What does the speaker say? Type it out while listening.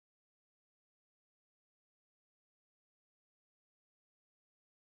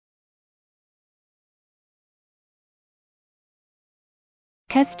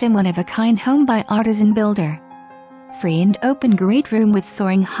Custom one-of-a-kind home by artisan builder. Free and open great room with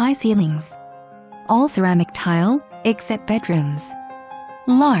soaring high ceilings. All ceramic tile, except bedrooms.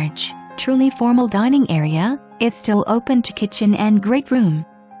 Large, truly formal dining area, is still open to kitchen and great room.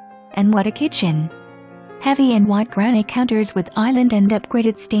 And what a kitchen! Heavy and wide granite counters with island and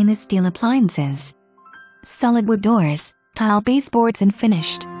upgraded stainless steel appliances. Solid wood doors, tile baseboards and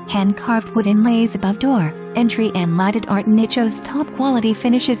finished, hand-carved wood inlays above door, entry and lighted Art Nichos top quality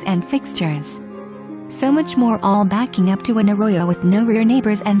finishes and fixtures. So much more, all backing up to an arroyo with no rear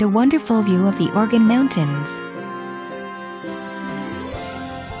neighbors and a wonderful view of the Organ Mountains.